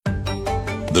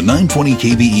The 920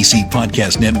 KVEC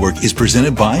Podcast Network is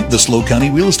presented by the SLO County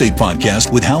Real Estate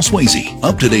Podcast with Hal Swayze.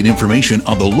 Up-to-date information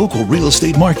on the local real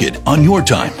estate market on your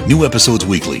time. New episodes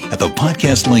weekly at the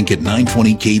podcast link at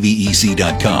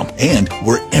 920kvec.com and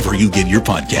wherever you get your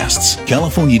podcasts.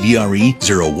 California DRE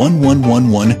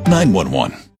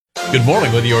 01111 Good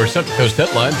morning with your Central Coast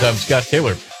headlines. I'm Scott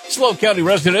Taylor. SLO County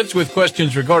residents with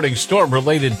questions regarding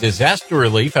storm-related disaster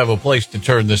relief have a place to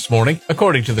turn this morning.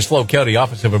 According to the SLO County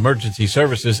Office of Emergency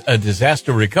Services, a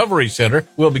disaster recovery center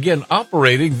will begin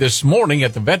operating this morning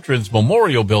at the Veterans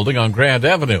Memorial Building on Grand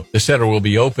Avenue. The center will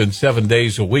be open 7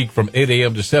 days a week from 8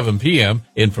 a.m. to 7 p.m.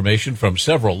 Information from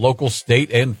several local,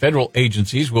 state, and federal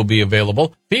agencies will be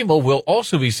available. FEMA will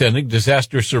also be sending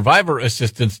disaster survivor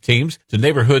assistance teams to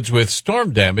neighborhoods with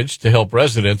storm damage to help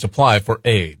residents apply for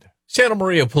aid. Santa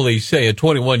Maria police say a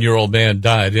 21-year-old man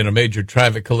died in a major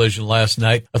traffic collision last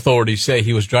night. Authorities say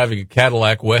he was driving a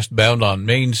Cadillac westbound on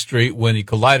Main Street when he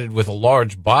collided with a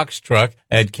large box truck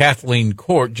at Kathleen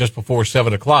Court just before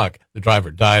 7 o'clock. The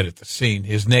driver died at the scene.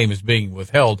 His name is being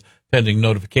withheld pending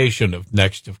notification of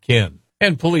next of kin.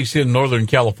 And police in Northern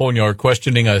California are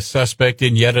questioning a suspect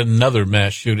in yet another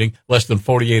mass shooting less than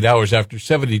 48 hours after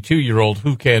 72-year-old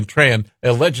Hu Can Tran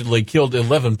allegedly killed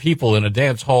 11 people in a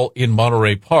dance hall in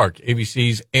Monterey Park.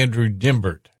 ABC's Andrew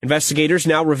Dimbert. Investigators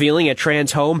now revealing at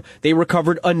Tran's home they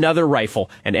recovered another rifle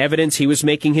and evidence he was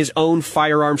making his own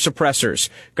firearm suppressors.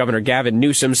 Governor Gavin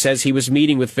Newsom says he was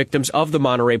meeting with victims of the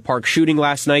Monterey Park shooting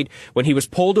last night when he was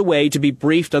pulled away to be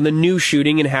briefed on the new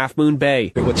shooting in Half Moon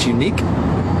Bay. What's unique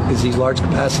is these large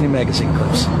capacity magazine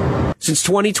clips. Since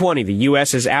 2020, the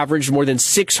U.S. has averaged more than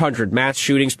 600 mass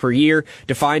shootings per year,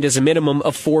 defined as a minimum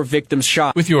of 4 victims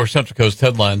shot. With your Central Coast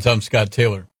headlines, I'm Scott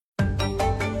Taylor.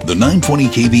 The 920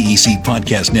 KVEC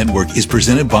Podcast Network is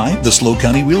presented by the SLO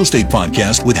County Real Estate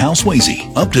Podcast with Hal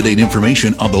Swayze. Up-to-date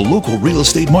information on the local real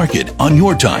estate market on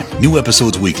your time. New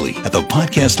episodes weekly at the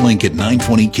podcast link at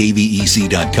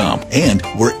 920kvec.com and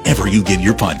wherever you get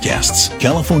your podcasts.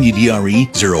 California DRE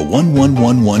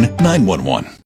 01111 911.